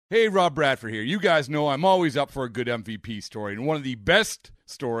Hey, Rob Bradford here. You guys know I'm always up for a good MVP story, and one of the best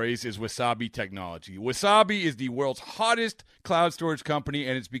stories is Wasabi Technology. Wasabi is the world's hottest cloud storage company,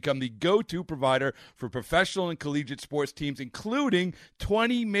 and it's become the go-to provider for professional and collegiate sports teams, including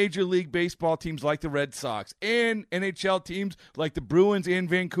 20 Major League Baseball teams like the Red Sox and NHL teams like the Bruins and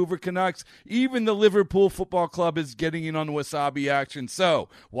Vancouver Canucks. Even the Liverpool Football Club is getting in on the Wasabi action. So,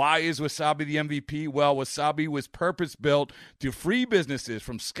 why is Wasabi the MVP? Well, Wasabi was purpose-built to free businesses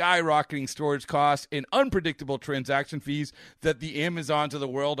from skyrocketing storage costs and unpredictable transaction fees that the Amazons of the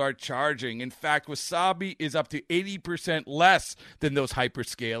world are charging. In fact, Wasabi is up to 80% less than those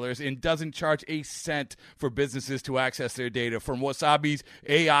hyperscalers and doesn't charge a cent for businesses to access their data. From Wasabi's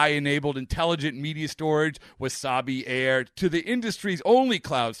AI-enabled intelligent media storage, Wasabi Air, to the industry's only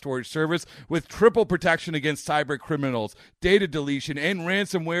cloud storage service with triple protection against cyber criminals, data deletion, and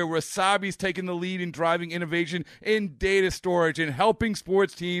ransomware, Wasabi's taken the lead in driving innovation in data storage and helping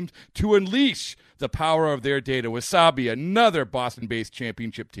sports teams to unleash the power of their data. Wasabi, another Boston-based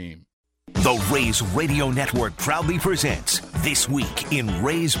championship team. The Rays Radio Network proudly presents This Week in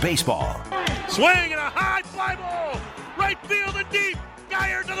Rays Baseball. Swing and a high fly ball, right field and deep,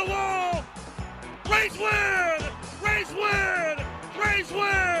 Geyer to the wall. Rays win! Rays win! Rays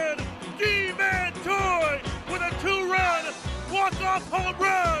win! D-Man Toy with a 2-run walk-off home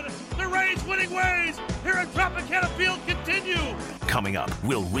run. The Rays winning ways here at Tropicana Field continue. Coming up,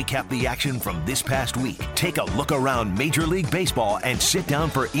 we'll recap the action from this past week, take a look around Major League Baseball, and sit down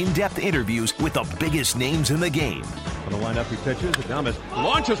for in-depth interviews with the biggest names in the game. On the lineup, he pitches. Adames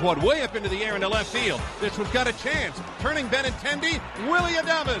launches one way up into the air into left field. This one's got a chance. Turning Benintendi, Willie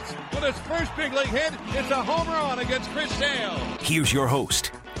Adames with his first big league hit. It's a home run against Chris Sale. Here's your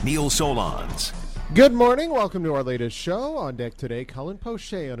host, Neil Solondz. Good morning. Welcome to our latest show. On deck today, Colin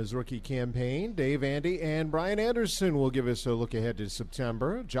Poche on his rookie campaign. Dave Andy and Brian Anderson will give us a look ahead to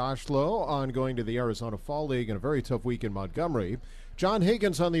September. Josh Lowe on going to the Arizona Fall League in a very tough week in Montgomery. John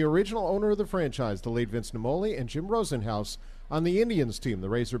Higgins on the original owner of the franchise, the late Vince Namoli, and Jim Rosenhaus on the Indians team. The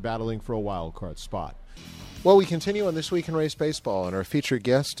Rays are battling for a wild card spot. Well, we continue on This Week in Rays Baseball, and our featured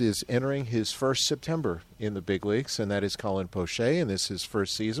guest is entering his first September in the big leagues, and that is Colin Poche, and this is his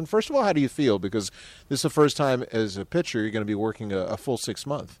first season. First of all, how do you feel? Because this is the first time as a pitcher you're going to be working a full 6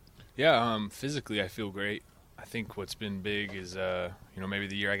 months. Yeah, physically I feel great. I think what's been big is, maybe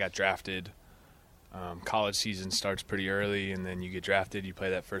the year I got drafted, college season starts pretty early, and then you get drafted, you play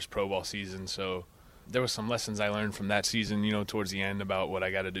that first pro ball season, so there was some lessons I learned from that season, towards the end about what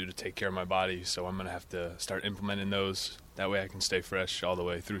I got to do to take care of my body. So I'm going to have to start implementing those. That way I can stay fresh all the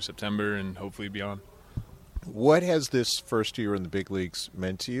way through September and hopefully beyond. What has this first year in the big leagues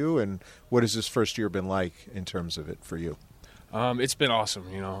meant to you, and what has this first year been like in terms of it for you? It's been awesome,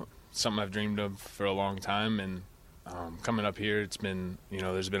 something I've dreamed of for a long time. And coming up here, it's been,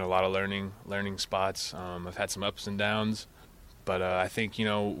 there's been a lot of learning spots. I've had some ups and downs. But I think,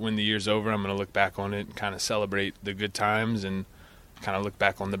 when the year's over, I'm going to look back on it and kind of celebrate the good times and kind of look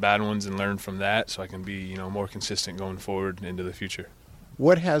back on the bad ones and learn from that so I can be, more consistent going forward into the future.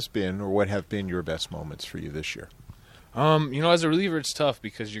 What has been or what have been your best moments for you this year? As a reliever, it's tough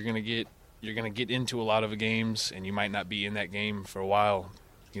because you're going to get into a lot of games and you might not be in that game for a while.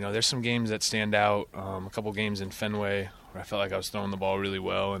 There's some games that stand out, a couple games in Fenway where I felt like I was throwing the ball really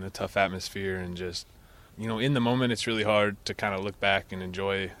well in a tough atmosphere and just – in the moment, it's really hard to kind of look back and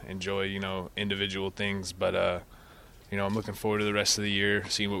enjoy, individual things. But, I'm looking forward to the rest of the year,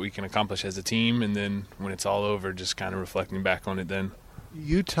 seeing what we can accomplish as a team. And then when it's all over, just kind of reflecting back on it then.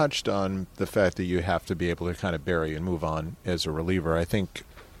 You touched on the fact that you have to be able to kind of bury and move on as a reliever. I think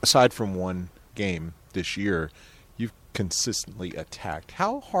aside from one game this year, you've consistently attacked.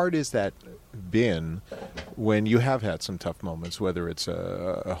 How hard has that been when you have had some tough moments, whether it's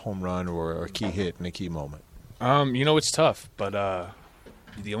a home run or a key hit in a key moment? It's tough, but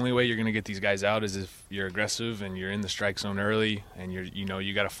the only way you're going to get these guys out is if you're aggressive and you're in the strike zone early and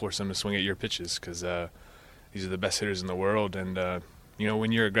you got to force them to swing at your pitches because these are the best hitters in the world. And,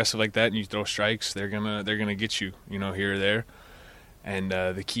 when you're aggressive like that and you throw strikes, they're gonna get you, here or there. And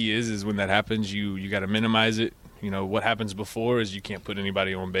the key is when that happens, you got to minimize it. What happens before is you can't put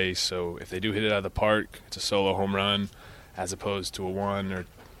anybody on base. So if they do hit it out of the park, it's a solo home run as opposed to a 1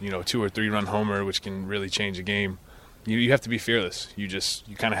 or 2 or 3 run homer, which can really change a game. You have to be fearless. You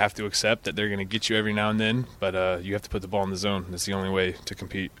kind of have to accept that they're going to get you every now and then, but you have to put the ball in the zone. That's the only way to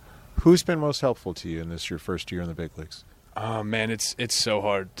compete. Who's been most helpful to you in this your first year in the big leagues? Man, it's so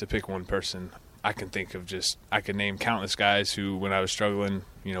hard to pick one person. I can name countless guys who, when I was struggling,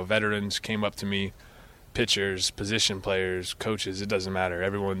 veterans came up to me, pitchers, position players, coaches, it doesn't matter.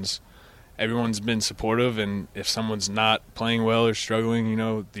 Everyone's everyone's been supportive, and if someone's not playing well or struggling, you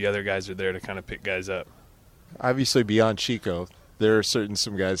know, the other guys are there to kind of pick guys up. Obviously, beyond Chico, there are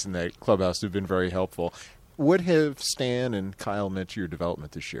some guys in that clubhouse who've been very helpful. What have Stan and Kyle meant to your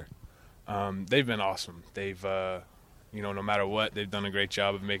development this year? They've been awesome. They've, no matter what, they've done a great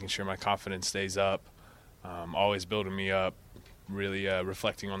job of making sure my confidence stays up, always building me up, really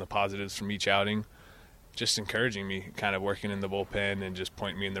reflecting on the positives from each outing, just encouraging me, kind of working in the bullpen and just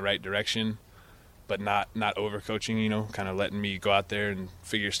pointing me in the right direction, but not overcoaching, kind of letting me go out there and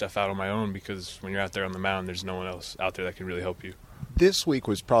figure stuff out on my own, because when you're out there on the mound, there's no one else out there that can really help you. This week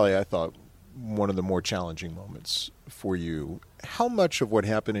was probably, I thought, one of the more challenging moments for you. How much of what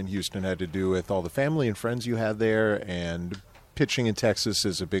happened in Houston had to do with all the family and friends you had there and pitching in Texas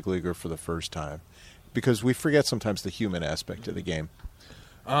as a big leaguer for the first time? Because we forget sometimes the human aspect of the game.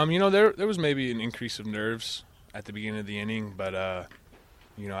 There was maybe an increase of nerves at the beginning of the inning, but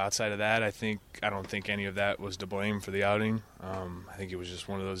outside of that, I don't think any of that was to blame for the outing. I think it was just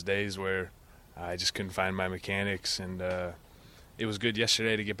one of those days where I just couldn't find my mechanics, and it was good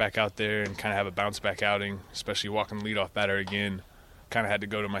yesterday to get back out there and kind of have a bounce-back outing, especially walking the leadoff batter again. Kind of had to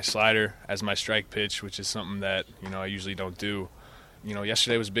go to my slider as my strike pitch, which is something that, I usually don't do.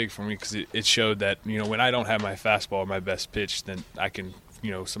 Yesterday was big for me because it showed that, when I don't have my fastball, my best pitch, then I can,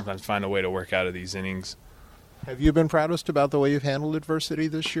 sometimes find a way to work out of these innings. Have you been proudest about the way you've handled adversity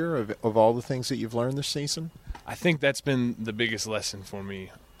this year, of all the things that you've learned this season? I think that's been the biggest lesson for me.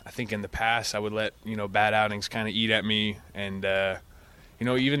 I think in the past I would let, bad outings kind of eat at me and,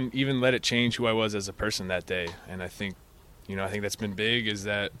 even let it change who I was as a person that day. And I think that's been big, is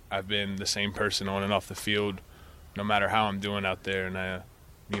that I've been the same person on and off the field no matter how I'm doing out there.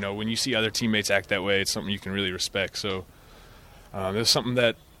 And, when you see other teammates act that way, it's something you can really respect. So it was something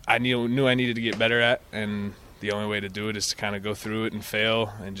that I knew I needed to get better at, and the only way to do it is to kind of go through it and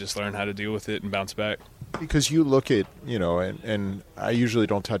fail and just learn how to deal with it and bounce back. Because you look at, and I usually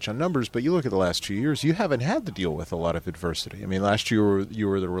don't touch on numbers, but you look at the last 2 years, you haven't had to deal with a lot of adversity. I mean, last year you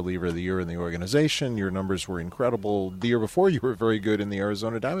were the reliever of the year in the organization. Your numbers were incredible. The year before, you were very good in the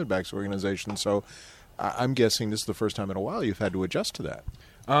Arizona Diamondbacks organization. So I'm guessing this is the first time in a while you've had to adjust to that.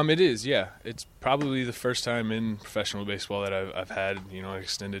 It is, yeah. It's probably the first time in professional baseball that I've had, an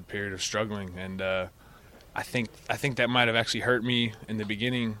extended period of struggling. And I think that might have actually hurt me in the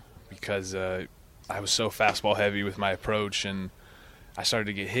beginning, because I was so fastball heavy with my approach, and I started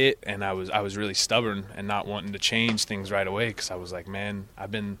to get hit, and I was really stubborn and not wanting to change things right away, because I was like, man,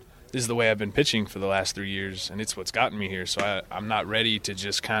 this is the way I've been pitching for the last 3 years, and it's what's gotten me here. So I'm not ready to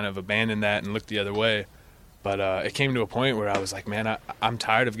just kind of abandon that and look the other way. But it came to a point where I was like, man, I'm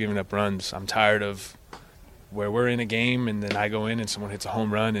tired of giving up runs. I'm tired of where we're in a game and then I go in and someone hits a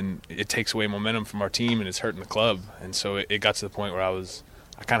home run and it takes away momentum from our team and it's hurting the club. And so it got to the point where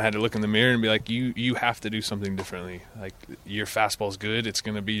I kind of had to look in the mirror and be like, you have to do something differently. Like, your fastball's good. It's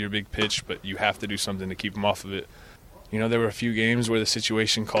going to be your big pitch, but you have to do something to keep them off of it. There were a few games where the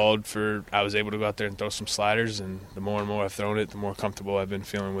situation called for I was able to go out there and throw some sliders, and the more and more I've thrown it, the more comfortable I've been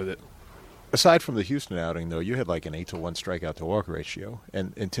feeling with it. Aside from the Houston outing, though, you had like an 8-to-1 strikeout-to-walk ratio.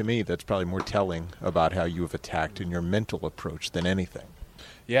 And to me, that's probably more telling about how you have attacked in your mental approach than anything.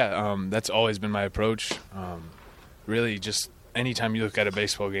 Yeah, that's always been my approach. Really, just anytime you look at a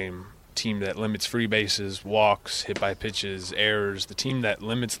baseball game, team that limits free bases, walks, hit by pitches, errors, the team that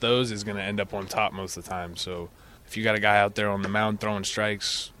limits those is going to end up on top most of the time. So if you got a guy out there on the mound throwing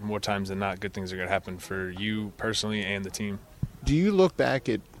strikes, more times than not, good things are going to happen for you personally and the team. Do you look back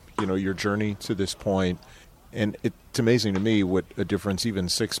at your journey to this point, and it's amazing to me what a difference even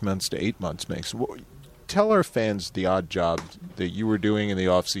 6 months to 8 months makes. Tell our fans the odd job that you were doing in the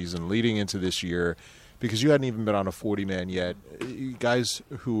offseason leading into this year, because you hadn't even been on a 40-man yet. Guys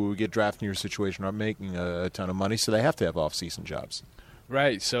who get drafted in your situation aren't making a ton of money, so they have to have off-season jobs.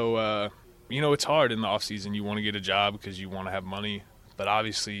 Right. So, it's hard in the off-season. You want to get a job because you want to have money. But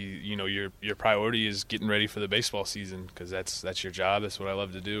obviously, your priority is getting ready for the baseball season, because that's your job. That's what I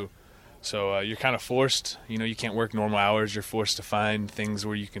love to do. So you're kind of forced. You can't work normal hours. You're forced to find things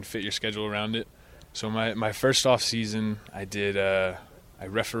where you can fit your schedule around it. So my first off season, I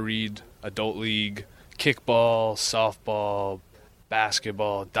refereed adult league, kickball, softball,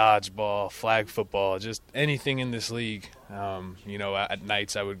 basketball, dodgeball, flag football, just anything in this league. At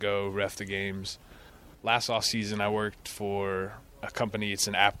nights I would go ref the games. Last off season, I worked for a company. It's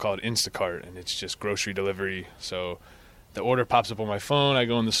an app called Instacart, and it's just grocery delivery. So the order pops up on my phone. I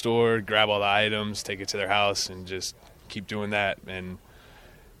go in the store, grab all the items, take it to their house, and just keep doing that. And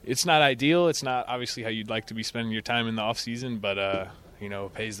it's not ideal. It's not obviously how you'd like to be spending your time in the off season, but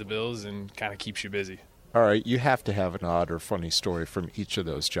it pays the bills and kind of keeps you busy. All right, you have to have an odd or funny story from each of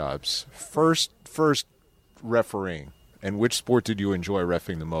those jobs. First refereeing, and which sport did you enjoy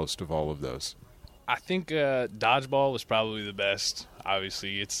reffing the most of all of those? I think dodgeball was probably the best.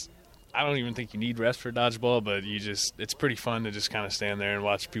 Obviously, I don't even think you need refs for dodgeball, but it's pretty fun to just kind of stand there and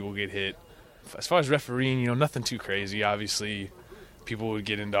watch people get hit. As far as refereeing, nothing too crazy. Obviously, people would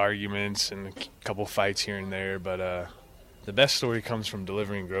get into arguments and a couple fights here and there, but the best story comes from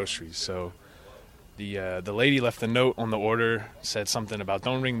delivering groceries. So the lady left a note on the order, said something about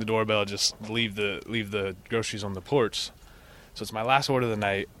don't ring the doorbell, just leave the groceries on the porch. So it's my last order of the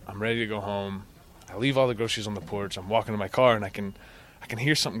night. I'm ready to go home. I leave all the groceries on the porch. I'm walking to my car, and I can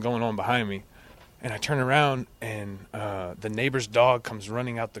hear something going on behind me. And I turn around, and the neighbor's dog comes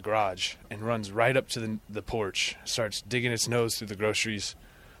running out the garage and runs right up to the porch, starts digging its nose through the groceries.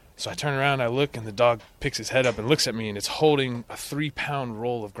 So I turn around, I look, and the dog picks his head up and looks at me, and it's holding a 3-pound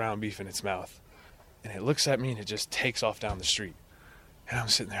roll of ground beef in its mouth. And it looks at me, and it just takes off down the street. And I'm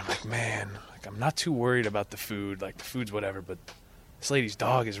sitting there, I'm like, man, I'm not too worried about the food. The food's whatever, but this lady's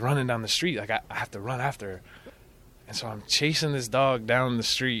dog is running down the street. I have to run after her. And so I'm chasing this dog down the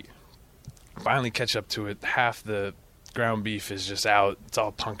street. Finally catch up to it. Half the ground beef is just out. It's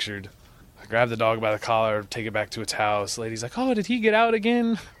all punctured. I grab the dog by the collar, take it back to its house. The lady's like, oh, did he get out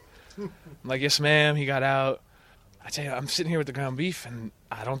again? I'm like, yes, ma'am, he got out. I tell you, I'm sitting here with the ground beef, and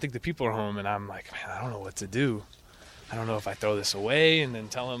I don't think the people are home. And I'm like, man, I don't know what to do. I don't know if I throw this away and then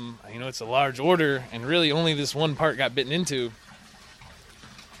tell them, it's a large order, and really only this one part got bitten into.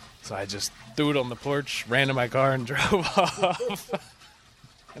 So I just threw it on the porch, ran to my car, and drove off.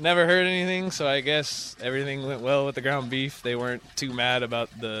 I never heard anything, so I guess everything went well with the ground beef. They weren't too mad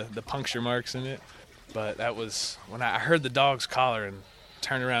about the puncture marks in it. But that was when I heard the dog's collar and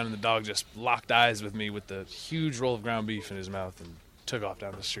turned around, and the dog just locked eyes with me with the huge roll of ground beef in his mouth and took off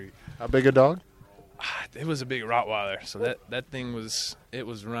down the street. How big a dog? It was a big Rottweiler, so that thing was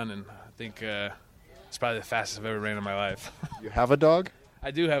running. I think it's probably the fastest I've ever ran in my life. You have a dog? I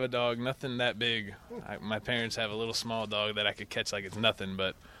do have a dog, nothing that big. My parents have a little small dog that I could catch like it's nothing,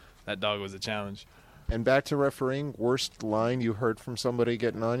 but that dog was a challenge. And back to refereeing, worst line you heard from somebody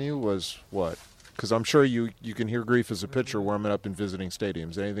getting on you was what? Because I'm sure you can hear grief as a pitcher warming up and visiting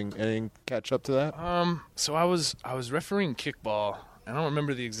stadiums. Anything catch up to that? So I was refereeing kickball. I don't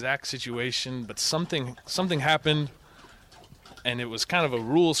remember the exact situation, but something happened, and it was kind of a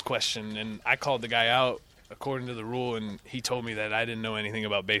rules question, and I called the guy out according to the rule, and he told me that I didn't know anything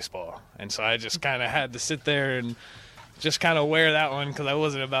about baseball. And so I just kind of had to sit there and just kind of wear that one because I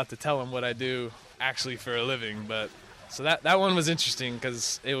wasn't about to tell him what I do actually for a living. But so that one was interesting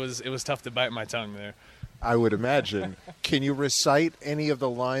because it was tough to bite my tongue there. I would imagine. Can you recite any of the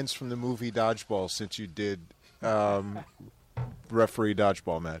lines from the movie Dodgeball since you did referee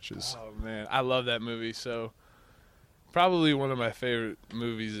dodgeball matches? Oh, man, I love that movie. So probably one of my favorite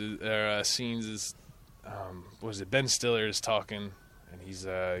movies or scenes is Ben Stiller is talking, and he's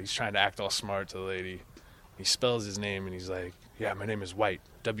trying to act all smart to the lady. He spells his name, and he's like, yeah, my name is White,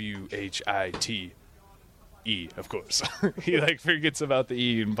 W-H-I-T-E, of course. He forgets about the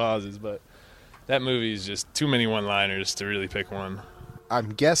E and pauses, but that movie is just too many one-liners to really pick one.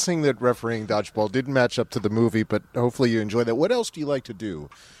 I'm guessing that refereeing dodgeball didn't match up to the movie, but hopefully you enjoy that. What else do you like to do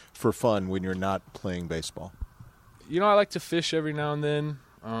for fun when you're not playing baseball? I like to fish every now and then.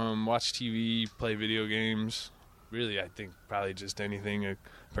 Watch TV, play video games. Really, I think probably just anything a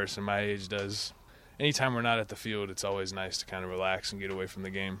person my age does. Anytime we're not at the field, it's always nice to kind of relax and get away from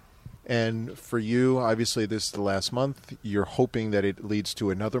the game. And for you, obviously this is the last month. You're hoping that it leads to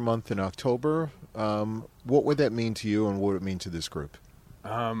another month in October. What would that mean to you, and what would it mean to this group?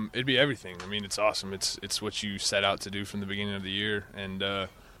 It'd be everything. I mean, it's awesome. It's what you set out to do from the beginning of the year. And,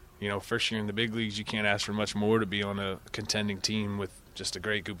 first year in the big leagues, you can't ask for much more to be on a contending team with just a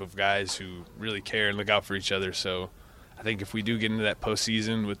great group of guys who really care and look out for each other. So I think if we do get into that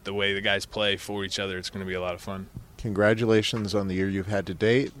postseason with the way the guys play for each other, it's going to be a lot of fun. Congratulations on the year you've had to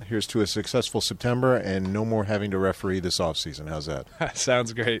date. Here's to a successful September and no more having to referee this offseason. How's that?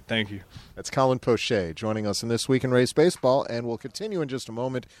 Sounds great. Thank you. That's Colin Poche joining us in This Week in Rays Baseball, and we'll continue in just a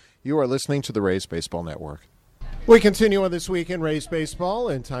moment. You are listening to the Rays Baseball Network. We continue on This Week in Rays Baseball,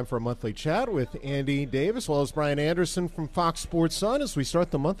 and time for a monthly chat with Andy Davis, as well as Brian Anderson from Fox Sports Sun as we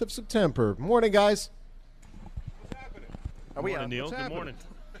start the month of September. Morning, guys. Are we Morning, on? Neil. What's Good happening? morning.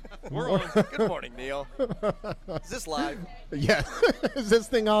 We're on. Good morning, Neil. Is this live? Yeah. Is this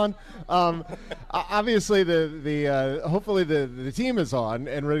thing on? Obviously, hopefully the team is on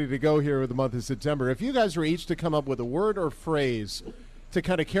and ready to go here with the month of September. If you guys were each to come up with a word or phrase to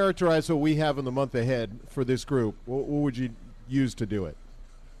kind of characterize what we have in the month ahead for this group, what would you use to do it?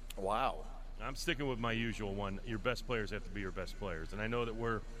 Wow. I'm sticking with my usual one. Your best players have to be your best players. And I know that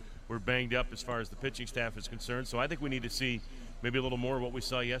we're banged up as far as the pitching staff is concerned, so I think we need to see maybe a little more of what we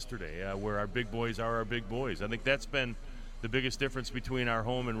saw yesterday, where our big boys are our big boys. I think that's been the biggest difference between our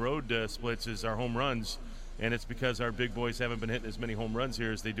home and road splits is our home runs, and it's because our big boys haven't been hitting as many home runs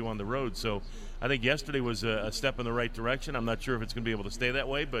here as they do on the road. So I think yesterday was a step in the right direction. I'm not sure if it's going to be able to stay that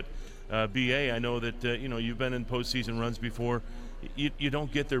way, but BA, I know that you've been in postseason runs before. You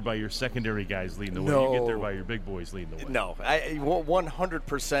don't get there by your secondary guys leading the way. No. You get there by your big boys leading the way. No, I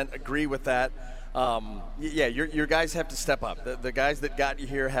 100% agree with that. Your guys have to step up. The guys that got you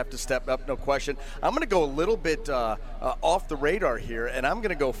here have to step up, no question. I'm going to go a little bit off the radar here, and I'm going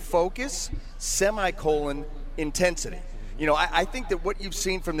to go focus, semicolon, intensity. I think that what you've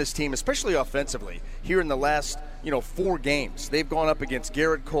seen from this team, especially offensively, here in the last 4 games, they've gone up against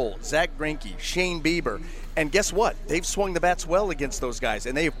Garrett Cole, Zach Greinke, Shane Bieber, and guess what? They've swung the bats well against those guys,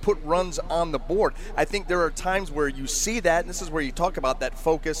 and they have put runs on the board. I think there are times where you see that, and this is where you talk about that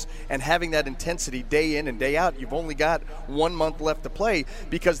focus and having that intensity day in and day out. You've only got 1 month left to play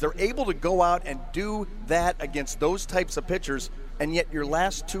because they're able to go out and do that against those types of pitchers, and yet your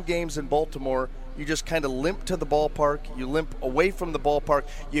last 2 games in Baltimore, you just kind of limp to the ballpark. You limp away from the ballpark.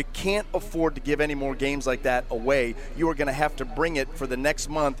 You can't afford to give any more games like that away. You are going to have to bring it for the next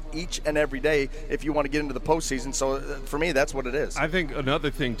month each and every day if you want to get into the postseason. So for me, that's what it is. I think another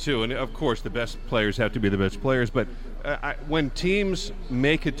thing, too, and of course the best players have to be the best players, but when teams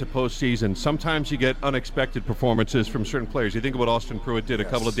make it to postseason, sometimes you get unexpected performances from certain players. You think of what Austin Pruitt did a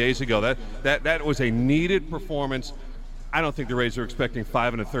couple of days ago. That was a needed performance. I don't think the Rays are expecting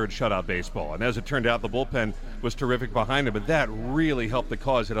 5 1/3 shutout baseball. And as it turned out, the bullpen was terrific behind him, but that really helped the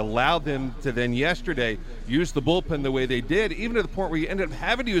cause. It allowed them to then yesterday use the bullpen the way they did, even to the point where you ended up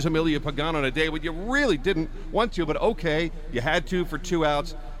having to use Emilio Pagan on a day when you really didn't want to, but okay, you had to for 2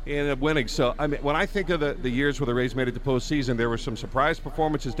 outs. And ended up winning. So, I mean, when I think of the years where the Rays made it to postseason, there were some surprise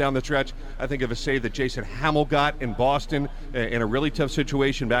performances down the stretch. I think of a save that Jason Hamill got in Boston in a really tough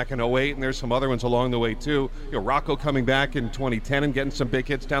situation back in 2008, and there's some other ones along the way, too. Rocco coming back in 2010 and getting some big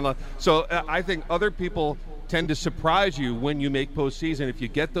hits down the. So, I think other people tend to surprise you when you make postseason. If you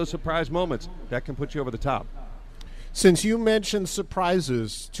get those surprise moments, that can put you over the top. Since you mentioned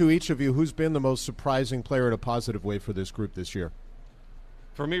surprises, to each of you, who's been the most surprising player in a positive way for this group this year?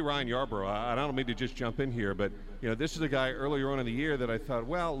 For me, Ryan Yarbrough, I don't mean to just jump in here, but this is a guy earlier on in the year that I thought,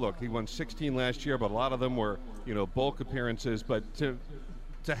 well, look, he won 16 last year, but a lot of them were, bulk appearances. But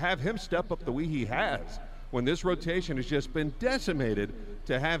to have him step up the way he has when this rotation has just been decimated,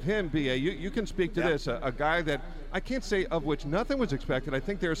 to have him be you can speak to this, a guy that I can't say of which nothing was expected. I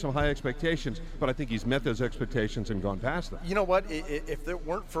think there are some high expectations, but I think he's met those expectations and gone past them. You know what? If there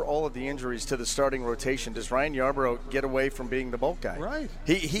weren't for all of the injuries to the starting rotation, does Ryan Yarbrough get away from being the bulk guy? Right.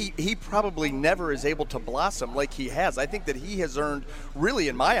 He probably never is able to blossom like he has. I think that he has earned, really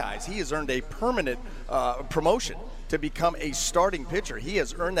in my eyes, he has earned a permanent promotion to become a starting pitcher. He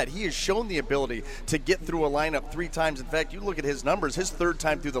has earned that. He has shown the ability to get through a lineup 3 times. In fact, you look at his numbers, his 3rd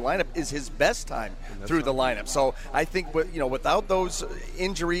time through the lineup is his best time through the lineup. So I think without those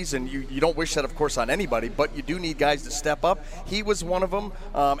injuries, and you don't wish that, of course, on anybody, but you do need guys to step up. He was one of them,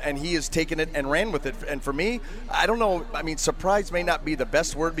 and he has taken it and ran with it. And for me, I don't know, I mean, surprise may not be the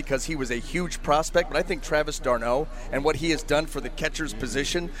best word because he was a huge prospect, but I think Travis d'Arnaud and what he has done for the catcher's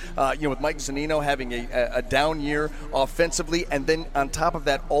position, with Mike Zunino having a down year offensively, and then on top of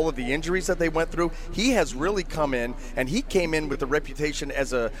that, all of the injuries that they went through, he has really come in, and he came in with a reputation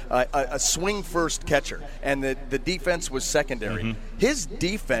as a swing-first catcher, and the defense was secondary. Mm-hmm. His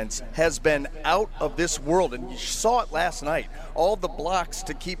defense has been out of this world, and you saw it last night. All the blocks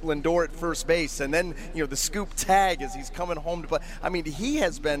to keep Lindor at first base, and then the scoop tag as he's coming home to play. I mean, he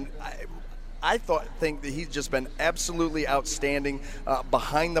has been. I think that he's just been absolutely outstanding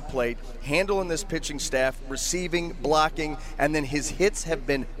behind the plate, handling this pitching staff, receiving, blocking, and then his hits have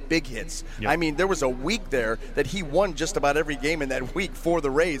been big hits. Yep. I mean, there was a week there that he won just about every game in that week for the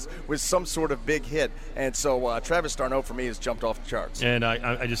Rays with some sort of big hit. And so Travis d'Arnaud, for me, has jumped off the charts. And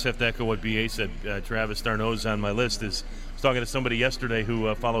I just have to echo what B.A. said. Travis d'Arnaud's on my list. I was talking to somebody yesterday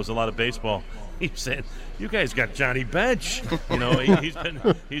who follows a lot of baseball. He said, "You guys got Johnny Bench."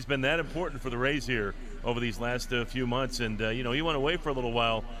 He's been that important for the Rays here over these last few months, and he went away for a little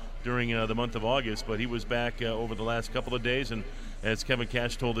while during the month of August, but he was back over the last couple of days, and as Kevin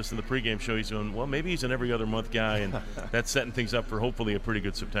Cash told us in the pregame show, he's doing well. Maybe he's an every other month guy, and that's setting things up for hopefully a pretty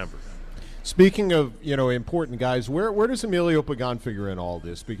good September. Speaking of important guys, where does Emilio Pagan figure in all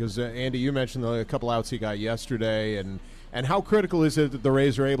this? Because Andy, you mentioned a couple outs he got yesterday, and how critical is it that the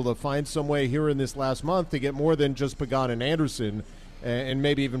Rays are able to find some way here in this last month to get more than just Pagan and Anderson and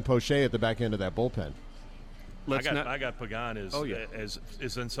maybe even Poche at the back end of that bullpen. I got Pagan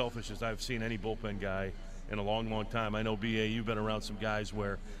as unselfish as I've seen any bullpen guy in a long, long time. I know, B.A., you've been around some guys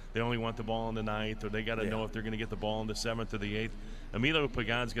where they only want the ball in the ninth, or they got to know if they're going to get the ball in the seventh or the eighth. Emilio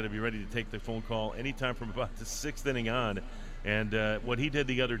Pagan's going to be ready to take the phone call anytime from about the sixth inning on. And what he did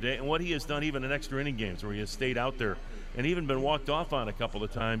the other day, and what he has done even in extra inning games where he has stayed out there and even been walked off on a couple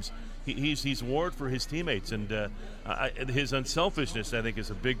of times, he's warred for his teammates. And his unselfishness, I think, is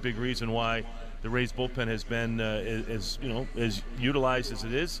a big, big reason why the Rays bullpen has been as utilized as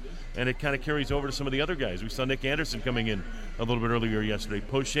it is, and it kind of carries over to some of the other guys. We saw Nick Anderson coming in a little bit earlier yesterday.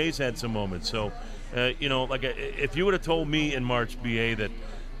 Poche's had some moments. So, if you would have told me in March, BA,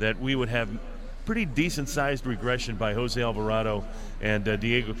 that we would have pretty decent-sized regression by Jose Alvarado and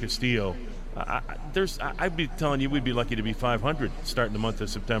Diego Castillo, I'd be telling you we'd be lucky to be 500 starting the month of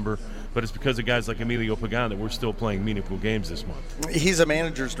September, but it's because of guys like Emilio Pagan that we're still playing meaningful games this month. He's a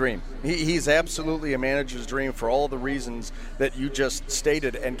manager's dream. He's absolutely a manager's dream for all the reasons that you just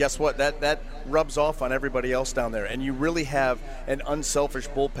stated, and guess what? That rubs off on everybody else down there, and you really have an unselfish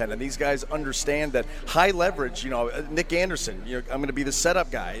bullpen, and these guys understand that high leverage, Nick Anderson, I'm going to be the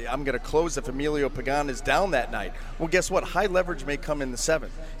setup guy. I'm going to close if Emilio Pagan is down that night. Well, guess what? High leverage may come in the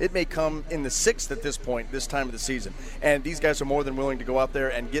seventh. It may come in the sixth at this point, this time of the season. And these guys are more than willing to go out there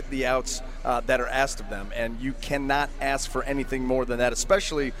and get the outs that are asked of them. And you cannot ask for anything more than that,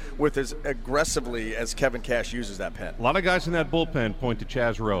 especially with as aggressively as Kevin Cash uses that pen. A lot of guys in that bullpen point to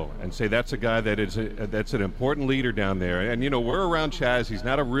Chaz Rowe and say that's a guy that's an important leader down there. And, we're around Chaz. He's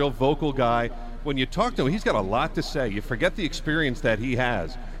not a real vocal guy. When you talk to him, he's got a lot to say. You forget the experience that he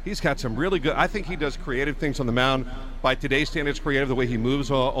has. He's got some really good – I think he does creative things on the mound. By today's standards, creative, the way he moves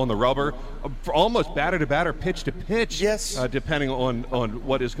on the rubber, almost batter to batter, pitch to pitch. Yes. Depending on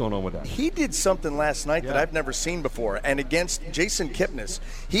what is going on with that. He did something last night that I've never seen before. And against Jason Kipnis,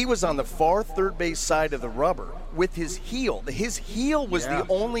 he was on the far third base side of the rubber with his heel. His heel was the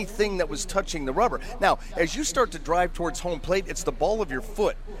only thing that was touching the rubber. Now, as you start to drive towards home plate, it's the ball of your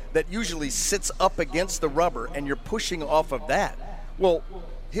foot that usually sits up against the rubber, and you're pushing off of that. Well,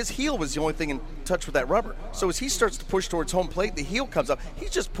 his heel was the only thing in touch with that rubber. So as he starts to push towards home plate, the heel comes up. He's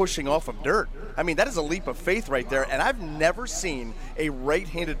just pushing off of dirt. I mean, that is a leap of faith right there, and I've never seen a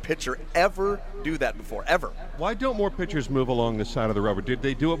right-handed pitcher ever do that before, ever. Why don't more pitchers move along the side of the rubber? Did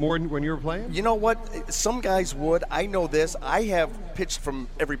they do it more when you were playing? You know what? Some guys would. I know this. I have pitched from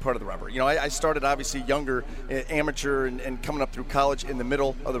every part of the rubber. I started obviously younger, amateur, and coming up through college in the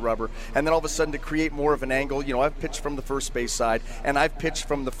middle of the rubber, and then all of a sudden to create more of an angle, I've pitched from the first base side, and I've pitched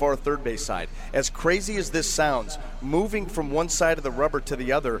from the far third base side. As crazy as this sounds, moving from one side of the rubber to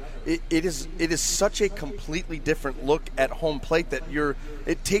the other, it is such a completely different look at home plate that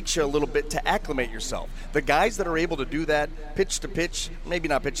it takes you a little bit to acclimate yourself. The guys that are able to do that, pitch to pitch, maybe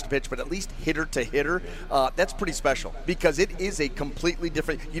not pitch to pitch, but at least hitter to hitter, that's pretty special because it is a completely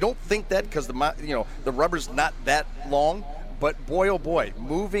different. You don't think that because the rubber's not that long. But boy, oh boy,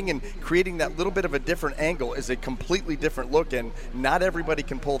 moving and creating that little bit of a different angle is a completely different look, and not everybody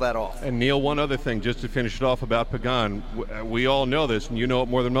can pull that off. And Neil, one other thing, just to finish it off about Pagan, we all know this, and you know it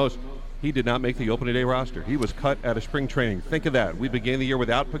more than most. He did not make the opening day roster. He was cut out of spring training. Think of that. We began the year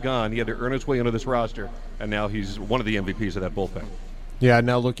without Pagan. He had to earn his way into this roster, and now he's one of the MVPs of that bullpen. Yeah,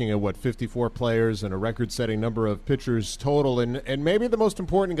 now looking at 54 players and a record-setting number of pitchers total, and maybe the most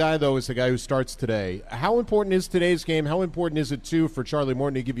important guy, though, is the guy who starts today. How important is today's game? How important is it, too, for Charlie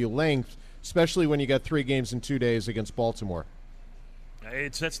Morton to give you length, especially when you got 3 games in 2 days against Baltimore?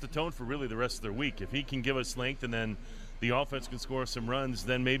 It sets the tone for really the rest of their week. If he can give us length and then the offense can score some runs,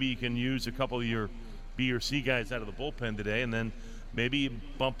 then maybe you can use a couple of your B or C guys out of the bullpen today, and then maybe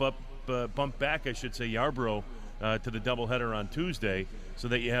bump back, Yarbrough to the doubleheader on Tuesday, so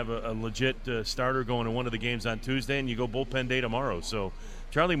that you have a legit starter going to one of the games on Tuesday, and you go bullpen day tomorrow. So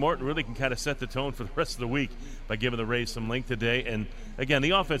Charlie Morton really can kind of set the tone for the rest of the week by giving the Rays some length today. And again,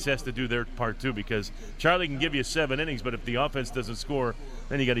 the offense has to do their part too, because Charlie can give you 7 innings, but if the offense doesn't score,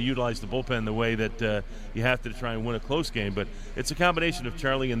 then you got to utilize the bullpen the way that you have to try and win a close game. But it's a combination of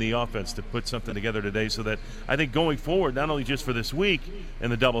Charlie and the offense to put something together today, so that I think going forward, not only just for this week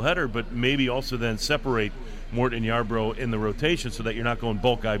and the doubleheader, but maybe also then separate Morton and Yarbrough in the rotation, so that you're not going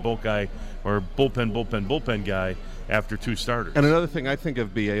bulk guy, or bullpen guy after 2 starters. And another thing I think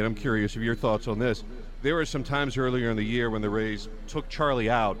of, B.A., and I'm curious of your thoughts on this, there were some times earlier in the year when the Rays took Charlie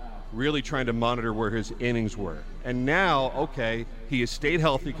out, really trying to monitor where his innings were. And now, okay, he has stayed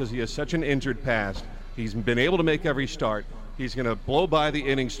healthy because he has such an injured past. He's been able to make every start. He's going to blow by the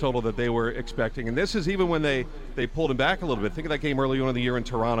innings total that they were expecting. And this is even when they pulled him back a little bit. Think of that game early on in the year in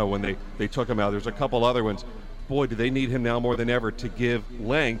Toronto when they took him out. There's a couple other ones. boy, do they need him now more than ever to give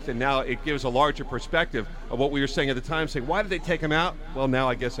length. And now it gives a larger perspective of what we were saying at the time, saying, why did they take him out? Well, now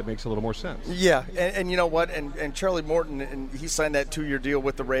I guess it makes a little more sense. Yeah, and you know what? And Charlie Morton, and he signed that 2-year deal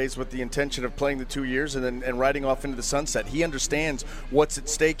with the Rays with the intention of playing the 2 years and riding off into the sunset. He understands what's at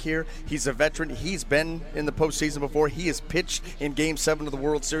stake here. He's a veteran. He's been in the postseason before. He has pitched in Game 7 of the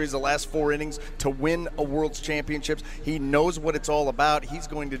World Series the last 4 innings to win a World's Championships. He knows what it's all about. He's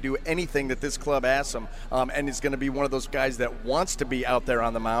going to do anything that this club asks him, and is going to be one of those guys that wants to be out there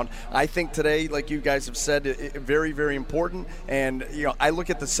on the mound. I think today, like you guys have said, very, very important. And, I look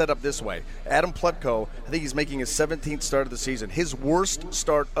at the setup this way. Adam Plutko, I think he's making his 17th start of the season. His worst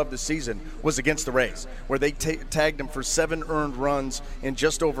start of the season was against the Rays, where they tagged him for 7 earned runs in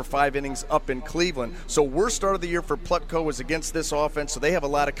just over 5 innings up in Cleveland. So worst start of the year for Plutko was against this offense, so they have a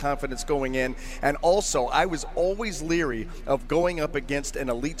lot of confidence going in. And also, I was always leery of going up against an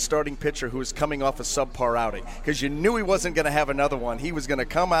elite starting pitcher who is coming off a subpar outing, because you knew he wasn't going to have another one. He was going to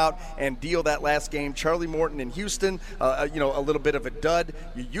come out and deal that last game. Charlie Morton in Houston, a little bit of a dud.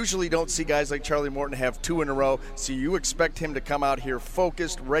 You usually don't see guys like Charlie Morton have 2 in a row, so you expect him to come out here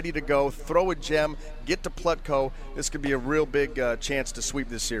focused, ready to go, throw a gem, get to Plutko. This could be a real big chance to sweep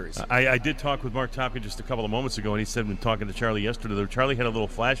this series. I did talk with Mark Topkin just a couple of moments ago, and he said when talking to Charlie yesterday, Charlie had a little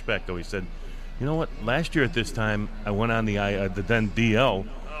flashback, though. He said, you know what, last year at this time, I went on the then DL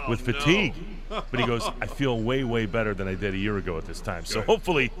with fatigue. But he goes, I feel way, way better than I did a year ago at this time. So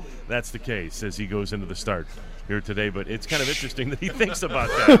hopefully that's the case as he goes into the start here today. But it's kind of interesting that he thinks about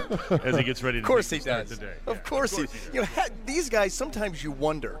that as he gets ready to make the start today. Of course he does. These guys, sometimes you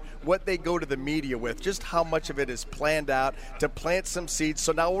wonder what they go to the media with, just how much of it is planned out to plant some seeds.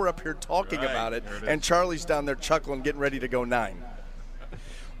 So now we're up here talking about it, and Charlie's down there chuckling, getting ready to go 9.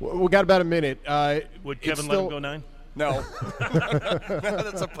 We got about a minute. Would Kevin let him go 9? No.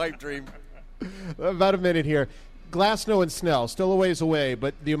 That's a pipe dream. About a minute here. Glasnow and Snell, still a ways away,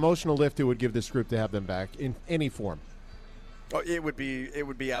 but the emotional lift it would give this group to have them back in any form. Oh, it would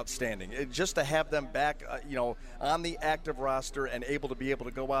be outstanding. Just to have them back, on the active roster and able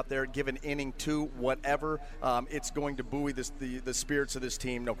to go out there, give an inning to whatever. It's going to buoy the spirits of this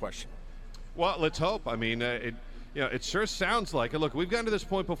team, no question. Well, let's hope. I mean, it sure sounds like it. Look, we've gotten to this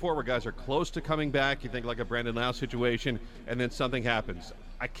point before where guys are close to coming back. You think like a Brandon Lau situation, and then something happens.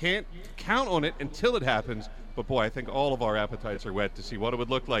 I can't count on it until it happens, but boy, I think all of our appetites are wet to see what it would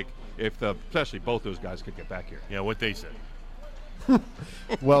look like if especially both those guys could get back here. Yeah, what they said.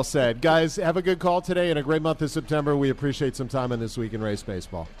 Well said. Guys, have a good call today and a great month of September. We appreciate some time on This Week in Rays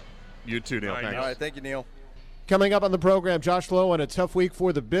Baseball. You too, Neil. Thanks. All right, thank you, Neil. Coming up on the program, Josh Lowe on a tough week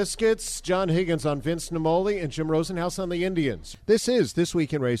for the Biscuits, John Higgins on Vince Namoli, and Jim Rosenhaus on the Indians. This is This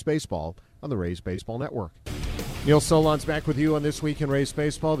Week in Rays Baseball on the Rays Baseball Network. Neil Solondz back with you on This Week in Rays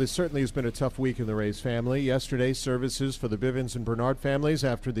Baseball. This certainly has been a tough week in the Rays family. Yesterday, services for the Bivens and Bernard families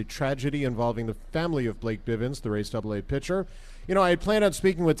after the tragedy involving the family of Blake Bivens, the Rays AA pitcher. I had planned on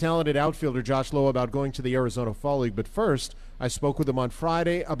speaking with talented outfielder Josh Lowe about going to the Arizona Fall League, but first, I spoke with him on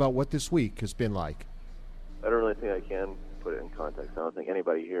Friday about what this week has been like. I don't really think I can put it in context. I don't think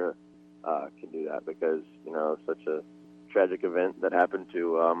anybody here can do that because, such a tragic event that happened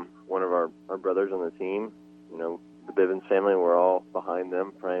to one of our brothers on the team. The Bivens family, we're all behind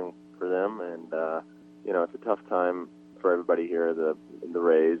them, praying for them, and, it's a tough time for everybody here in the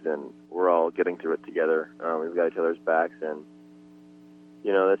Rays, and we're all getting through it together. We've got each other's backs, and,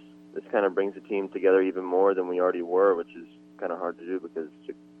 this kind of brings the team together even more than we already were, which is kind of hard to do because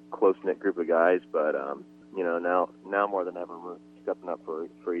it's a close-knit group of guys, but, now more than ever, we're stepping up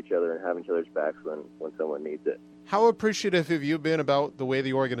for each other and having each other's backs when someone needs it. How appreciative have you been about the way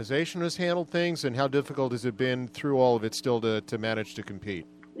the organization has handled things, and how difficult has it been through all of it still to manage to compete?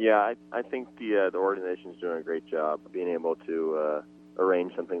 Yeah, I think the organization's doing a great job being able to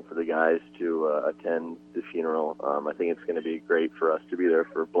arrange something for the guys to attend the funeral. I think it's going to be great for us to be there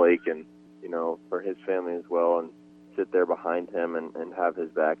for Blake and, for his family as well, and sit there behind him and have his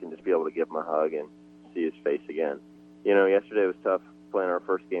back and just be able to give him a hug and see his face again. Yesterday was tough playing our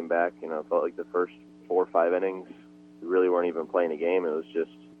first game back. It felt like the first 4 or 5 innings, we really weren't even playing a game. It was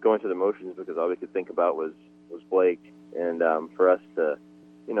just going through the motions because all we could think about was Blake. And for us to,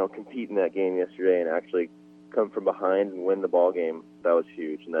 compete in that game yesterday and actually come from behind and win the ball game, that was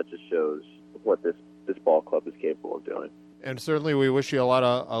huge. And that just shows what this ball club is capable of doing. And certainly we wish you a lot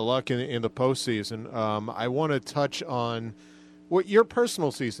of luck in the postseason. I want to touch on what your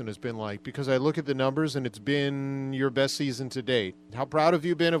personal season has been like, because I look at the numbers and it's been your best season to date. How proud have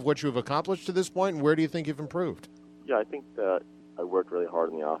you been of what you've accomplished to this point, and where do you think you've improved? Yeah, I think that I worked really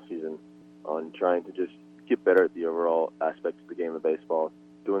hard in the offseason on trying to just get better at the overall aspect of the game of baseball,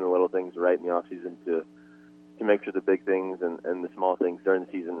 doing the little things right in the offseason to to make sure the big things and the small things during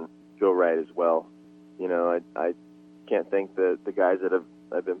the season go right as well. You know, I can't thank the guys that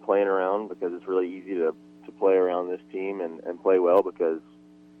I've been playing around, because it's really easy to play around this team and play well, because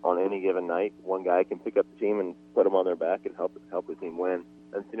on any given night, one guy can pick up the team and put them on their back and help the team win.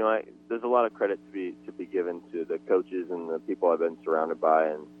 And you know, there's a lot of credit to be given to the coaches and the people I've been surrounded by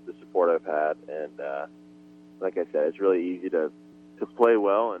and the support I've had. And like I said, it's really easy to play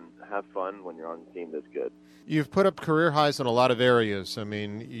well and have fun when you're on a team that's good. You've put up career highs in a lot of areas. I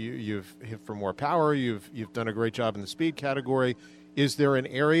mean, you've hit for more power. You've done a great job in the speed category. Is there an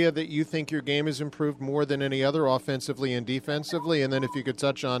area that you think your game has improved more than any other, offensively and defensively? And then if you could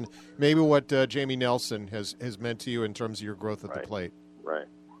touch on maybe what Jamie Nelson has meant to you in terms of your growth at the plate. Right.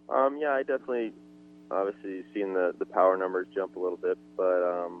 Yeah, I definitely, obviously, seen the power numbers jump a little bit. But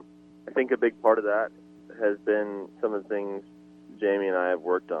I think a big part of that has been some of the things Jamie and I have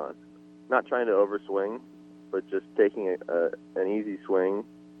worked on. Not trying to overswing, but just taking an easy swing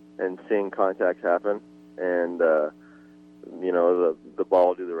and seeing contacts happen, and you know, the ball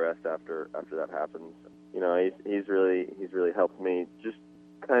will do the rest after that happens. You know, he's really helped me just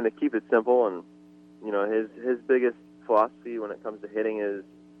kind of keep it simple, and you know, his biggest philosophy when it comes to hitting is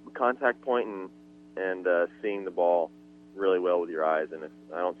contact point and seeing the ball really well with your eyes. And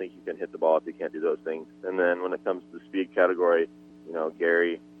I don't think you can hit the ball if you can't do those things. And then when it comes to the speed category, you know,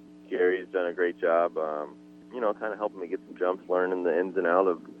 Gary's done a great job. You know, kind of helping me get some jumps, learning the ins and outs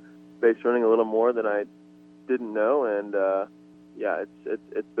of base running a little more than I didn't know, and yeah,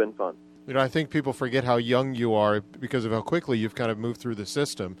 it's been fun. You know, I think people forget how young you are because of how quickly you've kind of moved through the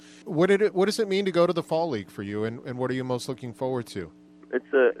system. What does it mean to go to the Fall League for you, and what are you most looking forward to? It's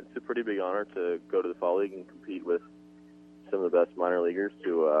a pretty big honor to go to the Fall League and compete with some of the best minor leaguers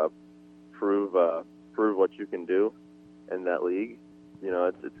to prove what you can do in that league. You know,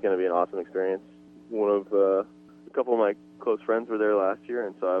 it's going to be an awesome experience. A couple of my close friends were there last year,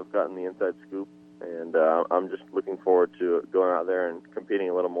 and so I've gotten the inside scoop. And I'm just looking forward to going out there and competing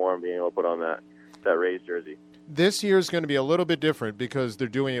a little more and being able to put on that Rays jersey. This year is going to be a little bit different because they're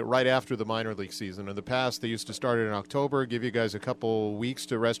doing it right after the minor league season. In the past, they used to start it in October, give you guys a couple weeks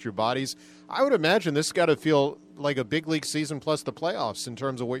to rest your bodies. I would imagine this has got to feel like a big league season plus the playoffs in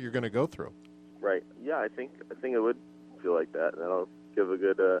terms of what you're going to go through. Right. Yeah, I think it would feel like that. That'll give a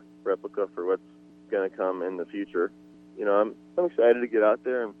good replica for what's going to come in the future. You know, I'm excited to get out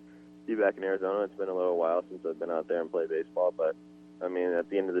there and be back in Arizona. It's been a little while since I've been out there and played baseball, but I mean, at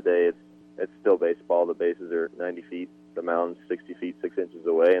the end of the day, it's still baseball. The bases are 90 feet, the mound's 60 feet 6 inches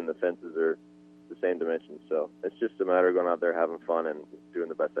away, and the fences are the same dimensions. So it's just a matter of going out there, having fun, and doing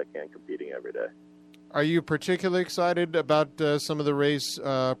the best I can, competing every day. Are you particularly excited about some of the Rays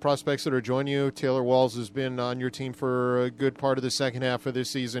prospects that are joining you? Taylor Walls has been on your team for a good part of the second half of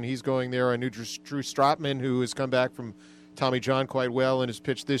this season. He's going there. I knew Drew Strotman, who has come back from Tommy John quite well and has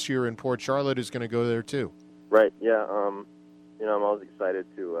pitched this year in Port Charlotte, is going to go there too. Right, yeah. You know, I'm always excited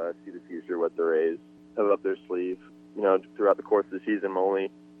to see the future, what the Rays have up their sleeve. You know, throughout the course of the season, I'm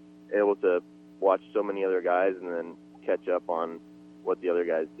only able to watch so many other guys and then catch up on what the other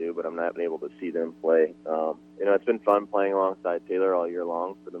guys do, but I'm not able to see them play. You know, it's been fun playing alongside Taylor all year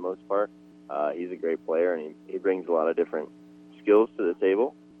long for the most part. He's a great player, and he brings a lot of different skills to the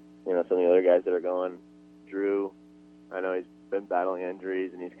table. You know, some of the other guys that are going, Drew, I know he's been battling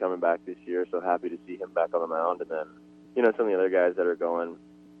injuries, and he's coming back this year, so happy to see him back on the mound. And then, you know, some of the other guys that are going,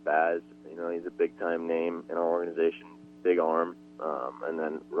 Baz, you know, he's a big-time name in our organization, big arm. And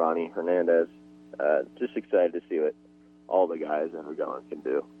then Ronnie Hernandez, just excited to see what all the guys that are going can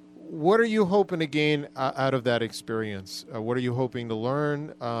do. What are you hoping to gain out of that experience? What are you hoping to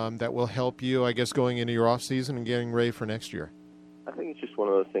learn that will help you, I guess, going into your off season and getting ready for next year? I think it's just one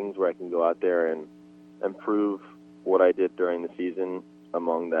of those things where I can go out there and improve what I did during the season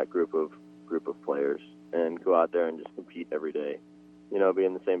among that group of players, and go out there and just compete every day. You know,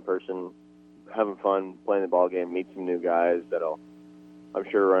 being the same person, having fun, playing the ball game, meet some new guys that I'm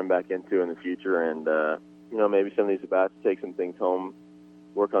sure run back into in the future, and you know, maybe some of these at-bats, take some things home,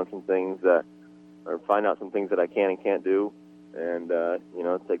 work on some things or find out some things that I can and can't do, and you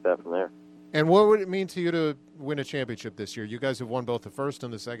know, take that from there. And what would it mean to you to win a championship this year? You guys have won both the first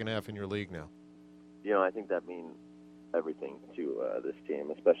and the second half in your league now. You know, I think that means everything to this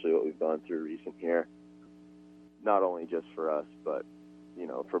team, especially what we've gone through recent year. Not only just for us, but, you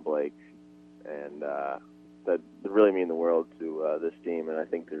know, for Blake. And that really mean the world to this team, and I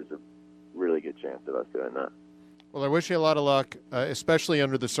think there's a really good chance of us doing that. Well, I wish you a lot of luck, especially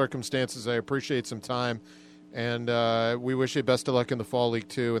under the circumstances. I appreciate some time, and we wish you best of luck in the Fall League,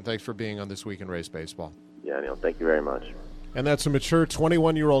 too, and thanks for being on This Week in Rays Baseball. Yeah, Neil, thank you very much. And that's a mature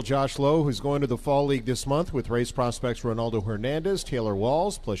 21-year-old Josh Lowe who's going to the Fall League this month with race prospects Ronaldo Hernandez, Taylor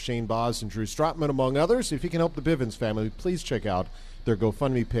Walls, plus Shane Boz and Drew Strotman, among others. If you can help the Bivens family, please check out their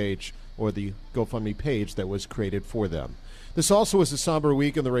GoFundMe page or the GoFundMe page that was created for them. This also was a somber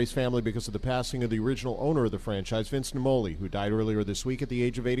week in the race family because of the passing of the original owner of the franchise, Vince Naimoli, who died earlier this week at the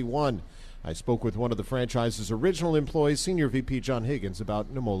age of 81. I spoke with one of the franchise's original employees, Senior VP John Higgins,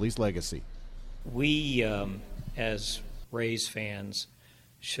 about Naimoli's legacy. We, as Rays fans,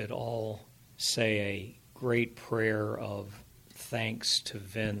 should all say a great prayer of thanks to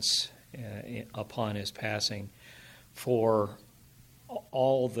Vince upon his passing for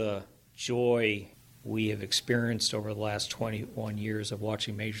all the joy we have experienced over the last 21 years of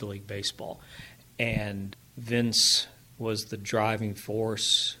watching Major League Baseball. And Vince was the driving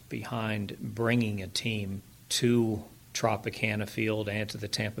force behind bringing a team to Tropicana Field and to the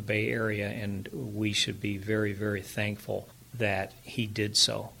Tampa Bay area, and we should be very, very thankful that he did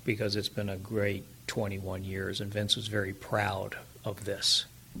so, because it's been a great 21 years, and Vince was very proud of this.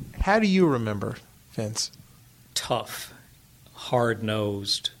 How do you remember Vince? Tough,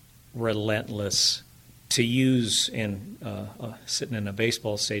 hard-nosed, relentless. To use, sitting in a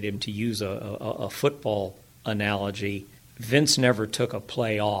baseball stadium, to use a football analogy, Vince never took a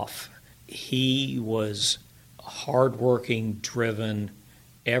play off. He was hardworking, driven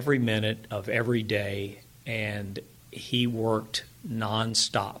every minute of every day, and he worked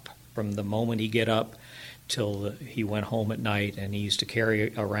nonstop from the moment he get up till he went home at night. And he used to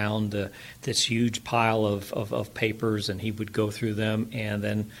carry around this huge pile of papers, and he would go through them and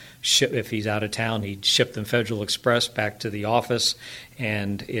then ship. If he's out of town, he'd ship them Federal Express back to the office,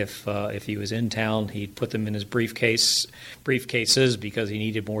 and if he was in town, he'd put them in his briefcases, because he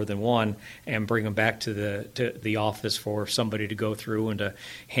needed more than one, and bring them back to the office for somebody to go through and to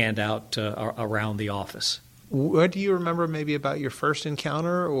hand out around the office. What do you remember maybe about your first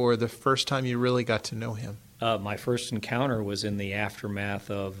encounter or the first time you really got to know him? My first encounter was in the aftermath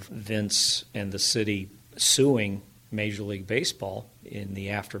of Vince and the city suing Major League Baseball, in the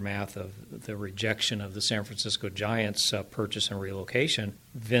aftermath of the rejection of the San Francisco Giants' purchase and relocation.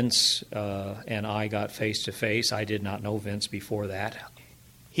 Vince and I got face-to-face. I did not know Vince before that.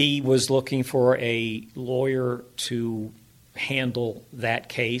 He was looking for a lawyer to handle that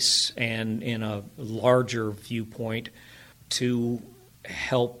case, and in a larger viewpoint, to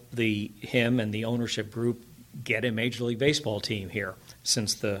help him and the ownership group get a Major League Baseball team here,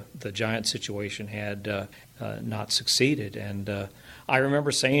 since the Giant situation had not succeeded. And I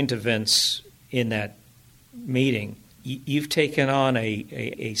remember saying to Vince in that meeting, you've taken on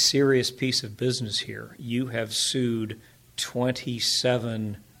a serious piece of business here. You have sued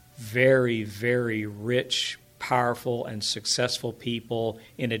 27 very, very rich, powerful, and successful people,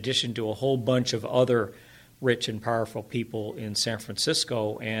 in addition to a whole bunch of other rich and powerful people in San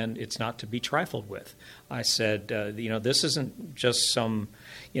Francisco, and it's not to be trifled with. I said, this isn't just some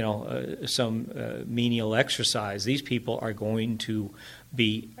menial exercise. These people are going to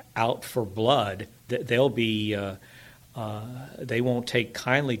be out for blood. They'll be. They won't take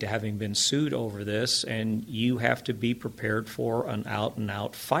kindly to having been sued over this, and you have to be prepared for an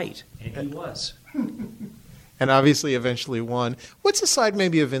out-and-out fight. And he was. And obviously eventually won. What's a side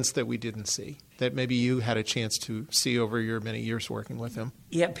maybe of Vince that we didn't see, that maybe you had a chance to see over your many years working with him?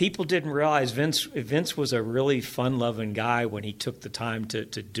 Yeah, people didn't realize Vince was a really fun-loving guy when he took the time to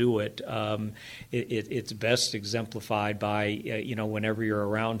do it. It's best exemplified by, whenever you're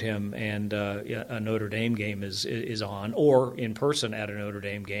around him and a Notre Dame game is on, or in person at a Notre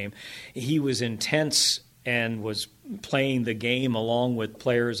Dame game. He was intense and was playing the game along with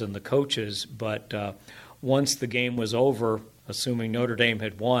players and the coaches, but once the game was over, assuming Notre Dame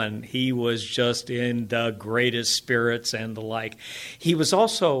had won, he was just in the greatest spirits and the like. He was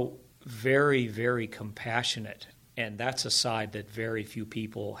also very, very compassionate, and that's a side that very few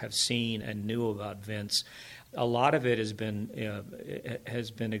people have seen and knew about Vince. A lot of it has been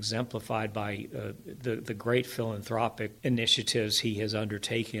exemplified by the great philanthropic initiatives he has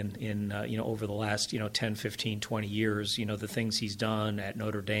undertaken in over the last 10, 15, 20 years. The things he's done at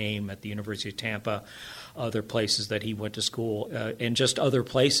Notre Dame, at the University of Tampa, other places that he went to school, and just other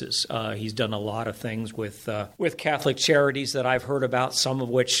places. He's done a lot of things with Catholic charities that I've heard about, some of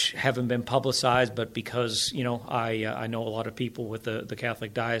which haven't been publicized, but because I know a lot of people with the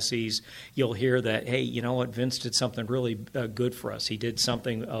Catholic diocese, you'll hear that, hey, you know what, Vince did something really good for us. He did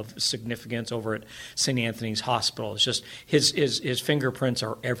something of significance over at St. Anthony's Hospital. It's just his fingerprints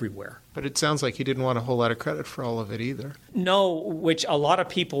are everywhere. But it sounds like he didn't want a whole lot of credit for all of it either. No, which a lot of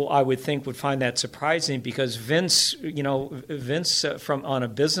people I would think would find that surprising, because Vince from on a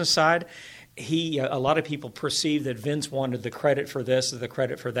business side, a lot of people perceive that Vince wanted the credit for this or the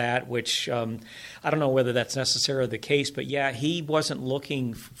credit for that, which I don't know whether that's necessarily the case. But, yeah, he wasn't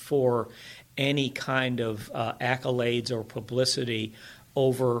looking for any kind of accolades or publicity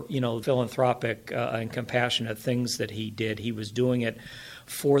over, philanthropic and compassionate things that he did. He was doing it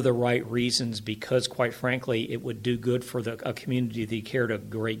for the right reasons because, quite frankly, it would do good for a community that he cared a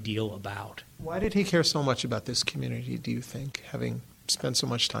great deal about. Why did he care so much about this community, do you think, having spent so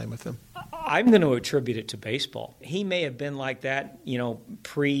much time with them? I'm going to attribute it to baseball. He may have been like that,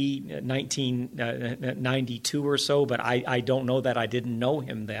 pre-1992 or so, but I don't know that. I didn't know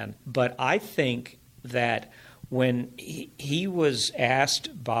him then. But I think that when he was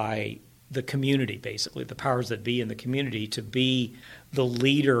asked by the community, basically, the powers that be in the community, to be the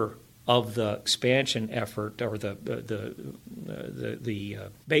leader of the expansion effort or the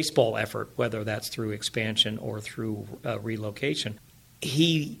baseball effort, whether that's through expansion or through relocation,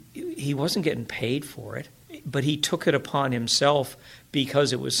 he wasn't getting paid for it, but he took it upon himself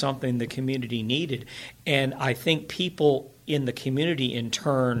because it was something the community needed. And I think people in the community, in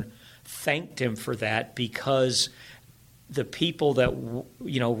turn, thanked him for that because the people that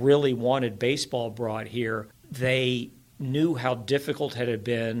really wanted baseball brought here, they knew how difficult it had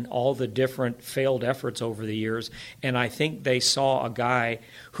been, all the different failed efforts over the years, and I think they saw a guy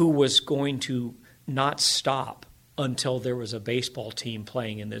who was going to not stop until there was a baseball team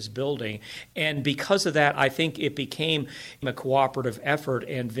playing in this building. And because of that, I think it became a cooperative effort,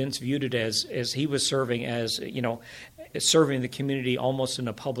 and Vince viewed it as he was serving as, serving the community almost in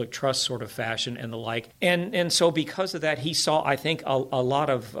a public trust sort of fashion and the like. And so because of that, he saw, I think, a lot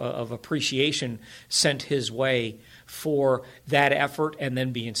of appreciation sent his way for that effort and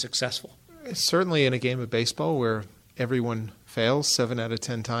then being successful. Certainly in a game of baseball where everyone fails 7 out of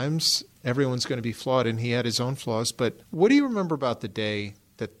 10 times, everyone's going to be flawed, and he had his own flaws. But what do you remember about the day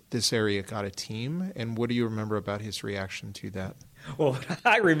that this area got a team, and what do you remember about his reaction to that? Well, what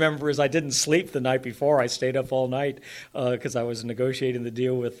I remember is I didn't sleep the night before. I stayed up all night because I was negotiating the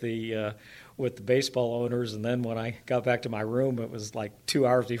deal with the baseball owners. And then when I got back to my room, it was like 2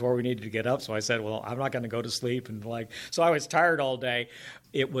 hours before we needed to get up. So I said, well, I'm not going to go to sleep. And so I was tired all day.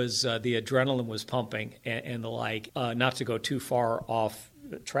 It was the adrenaline was pumping and the like. Not to go too far off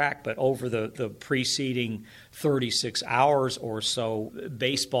track, but over the preceding 36 hours or so,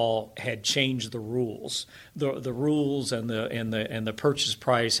 baseball had changed the rules. The rules and the purchase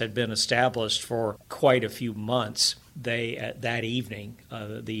price had been established for quite a few months. They that evening,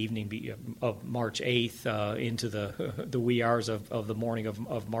 the evening of March 8th into the wee hours of the morning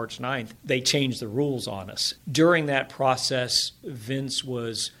of March 9th, they changed the rules on us. During that process, Vince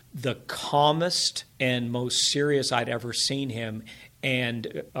was the calmest and most serious I'd ever seen him.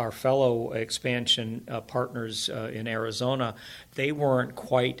 And our fellow expansion partners in Arizona, they weren't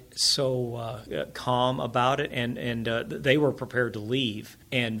quite so calm about it, and they were prepared to leave.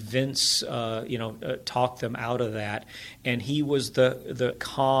 And Vince, talked them out of that. And he was the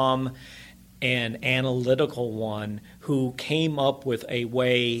calm and analytical one who came up with a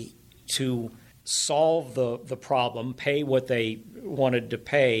way to solve the problem, pay what they wanted to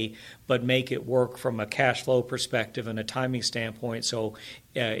pay, but make it work from a cash flow perspective and a timing standpoint. So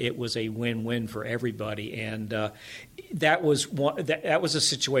it was a win-win for everybody, and that was a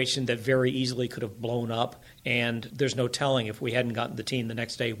situation that very easily could have blown up. And there's no telling if we hadn't gotten the team the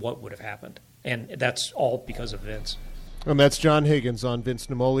next day what would have happened. And that's all because of Vince. And that's John Higgins on Vince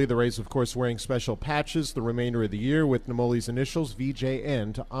Naimoli. The Rays, of course, wearing special patches the remainder of the year with Naimoli's initials,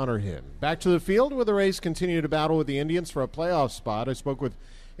 VJN, to honor him. Back to the field where the Rays continue to battle with the Indians for a playoff spot. I spoke with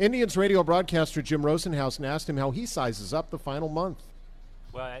Indians radio broadcaster Jim Rosenhaus and asked him how he sizes up the final month.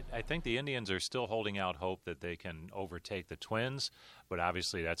 Well, I think the Indians are still holding out hope that they can overtake the Twins, but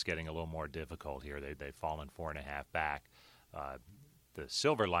obviously that's getting a little more difficult here. They've fallen 4.5 back. The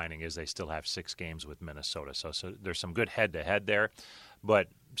silver lining is they still have 6 games with Minnesota, so there's some good head-to-head there. But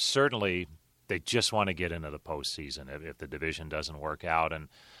certainly they just want to get into the postseason if the division doesn't work out. And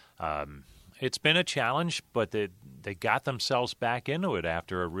it's been a challenge, but they got themselves back into it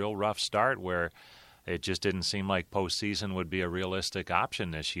after a real rough start where it just didn't seem like postseason would be a realistic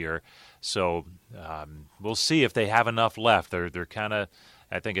option this year. So we'll see if they have enough left. They're kind of,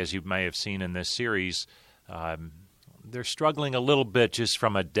 I think, as you may have seen in this series, they're struggling a little bit just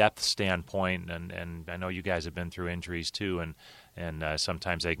from a depth standpoint, and I know you guys have been through injuries too, and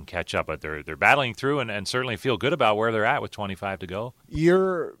sometimes they can catch up, but they're battling through and certainly feel good about where they're at with 25 to go.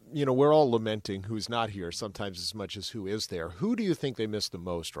 We're all lamenting who's not here sometimes as much as who is there. Who do you think they miss the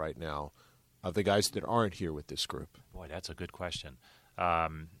most right now of the guys that aren't here with this group? Boy, that's a good question.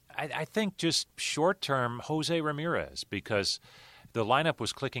 I think just short term, Jose Ramirez, because the lineup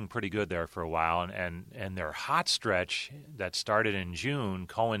was clicking pretty good there for a while, and their hot stretch that started in June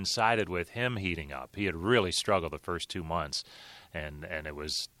coincided with him heating up. He had really struggled the first 2 months, and it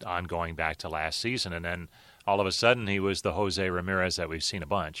was ongoing back to last season. And then all of a sudden he was the Jose Ramirez that we've seen a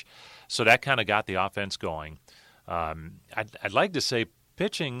bunch. So that kind of got the offense going. I'd like to say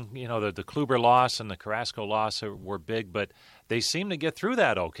pitching, the Kluber loss and the Carrasco loss were big, but they seem to get through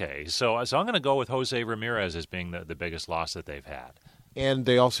that okay. So I'm going to go with Jose Ramirez as being the biggest loss that they've had. And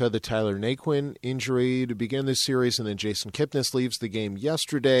they also had the Tyler Naquin injury to begin this series, and then Jason Kipnis leaves the game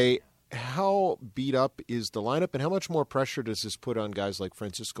yesterday. How beat up is the lineup, and how much more pressure does this put on guys like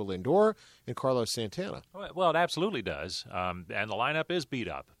Francisco Lindor and Carlos Santana? Well, it absolutely does. And the lineup is beat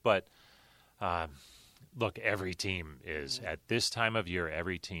up. But, look, every team is. At this time of year,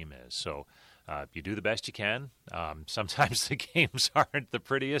 every team is. So you do the best you can. Sometimes the games aren't the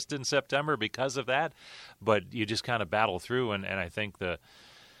prettiest in September because of that. But you just kind of battle through. And I think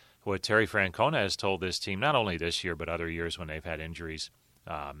what Terry Francona has told this team, not only this year but other years when they've had injuries,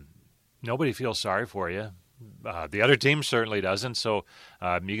 nobody feels sorry for you. The other team certainly doesn't. So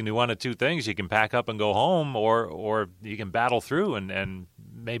you can do one of two things. You can pack up and go home, or you can battle through, and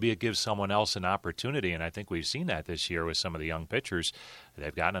maybe it gives someone else an opportunity. And I think we've seen that this year with some of the young pitchers.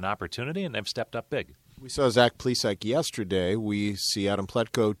 They've gotten an opportunity, and they've stepped up big. We saw Zach Plesac yesterday. We see Adam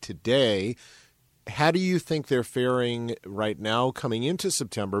Plutko today. How do you think they're faring right now coming into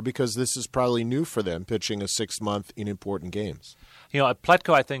September? Because this is probably new for them, pitching a 6-month in important games.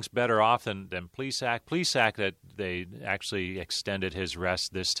 Plutko, I think, is better off than Plesac. Plesac, that they actually extended his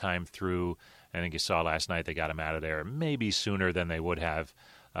rest this time through. I think you saw last night they got him out of there maybe sooner than they would have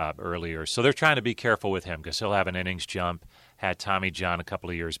earlier. So they're trying to be careful with him because he'll have an innings jump. Had Tommy John a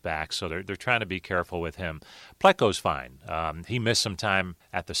couple of years back, so they're trying to be careful with him. Plutko's fine. He missed some time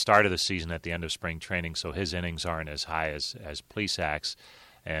at the start of the season at the end of spring training, so his innings aren't as high as Plesac's,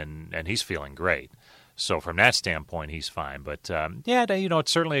 and he's feeling great. So from that standpoint, he's fine. But,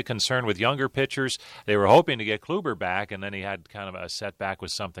 it's certainly a concern with younger pitchers. They were hoping to get Kluber back, and then he had kind of a setback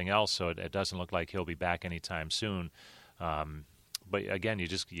with something else, so it doesn't look like he'll be back anytime soon. But, again,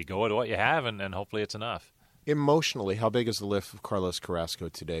 you go with what you have, and hopefully it's enough. Emotionally, how big is the lift of Carlos Carrasco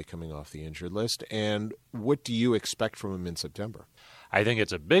today coming off the injured list, and what do you expect from him in September? I think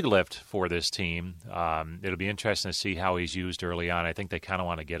it's a big lift for this team. It'll be interesting to see how he's used early on. I think they kind of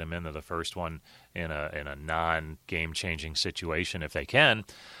want to get him into the first one in a non-game-changing situation if they can.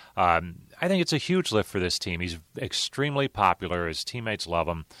 I think it's a huge lift for this team. He's extremely popular. His teammates love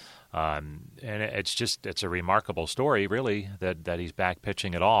him. And it's a remarkable story, really, that he's back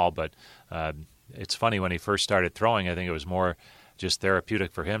pitching at all. But it's funny, when he first started throwing, I think it was more just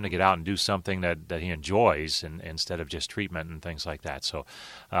therapeutic for him to get out and do something that he enjoys instead of just treatment and things like that. So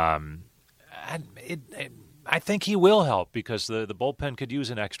I think he will help because the bullpen could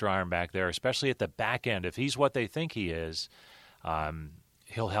use an extra arm back there, especially at the back end. If he's what they think he is,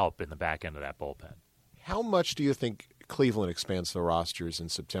 he'll help in the back end of that bullpen. How much do you think Cleveland expands the rosters in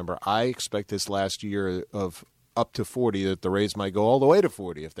September? I expect this last year of up to 40 that the Rays might go all the way to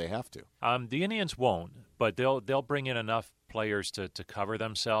 40 if they have to. The Indians won't, but they'll bring in enough players to cover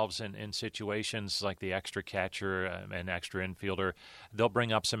themselves in situations like the extra catcher and extra infielder. They'll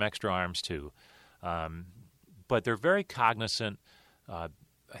bring up some extra arms too. But they're very cognizant. I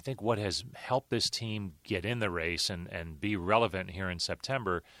think what has helped this team get in the race and be relevant here in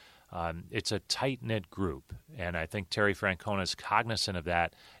September, it's a tight-knit group, and I think Terry Francona is cognizant of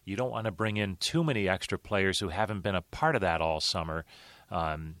that. You don't want to bring in too many extra players who haven't been a part of that all summer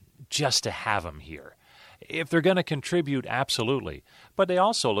just to have them here. If they're going to contribute, absolutely. But they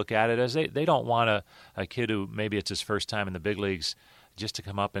also look at it as they don't want a kid who maybe it's his first time in the big leagues just to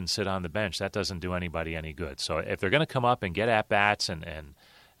come up and sit on the bench. That doesn't do anybody any good. So if they're going to come up and get at-bats and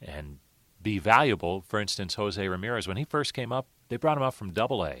be valuable, for instance, Jose Ramirez, when he first came up, they brought him up from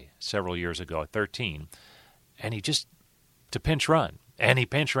Double-A several years ago at 13, and he just to pinch run. And he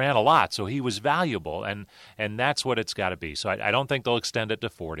pinch ran a lot, so he was valuable, and that's what it's got to be. So I don't think they'll extend it to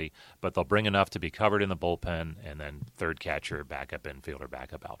 40, but they'll bring enough to be covered in the bullpen, and then third catcher, backup infielder,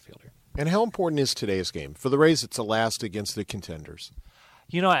 backup outfielder. And how important is today's game? For the Rays, it's the last against the contenders.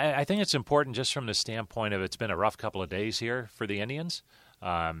 I think it's important just from the standpoint of it's been a rough couple of days here for the Indians,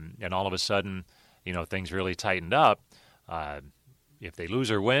 and all of a sudden, things really tightened up. If they lose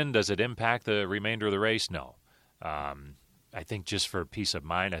or win, does it impact the remainder of the race? No. I think just for peace of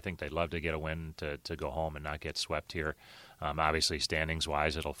mind, I think they'd love to get a win to go home and not get swept here. Obviously,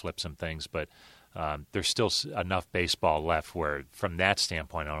 standings-wise, it'll flip some things, but there's still enough baseball left where, from that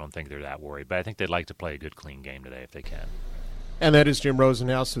standpoint, I don't think they're that worried. But I think they'd like to play a good, clean game today if they can. And that is Jim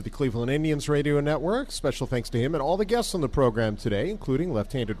Rosenhaus of the Cleveland Indians Radio Network. Special thanks to him and all the guests on the program today, including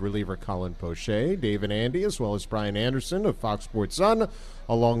left-handed reliever Colin Poche, Dave and Andy, as well as Brian Anderson of Fox Sports Sun,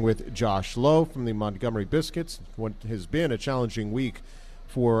 along with Josh Lowe from the Montgomery Biscuits. What has been a challenging week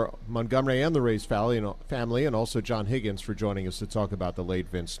for Montgomery and the Rays family, and also John Higgins for joining us to talk about the late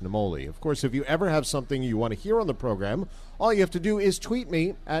Vince Naimoli. Of course, if you ever have something you want to hear on the program, all you have to do is tweet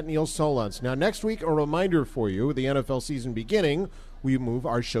me at Neil Solondz. Now, next week, a reminder for you, with the NFL season beginning, we move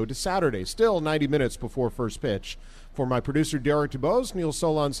our show to Saturday, still 90 minutes before first pitch. For my producer, Derek DuBose, Neil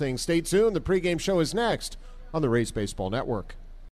Solondz saying stay tuned. The pregame show is next on the Rays Baseball Network.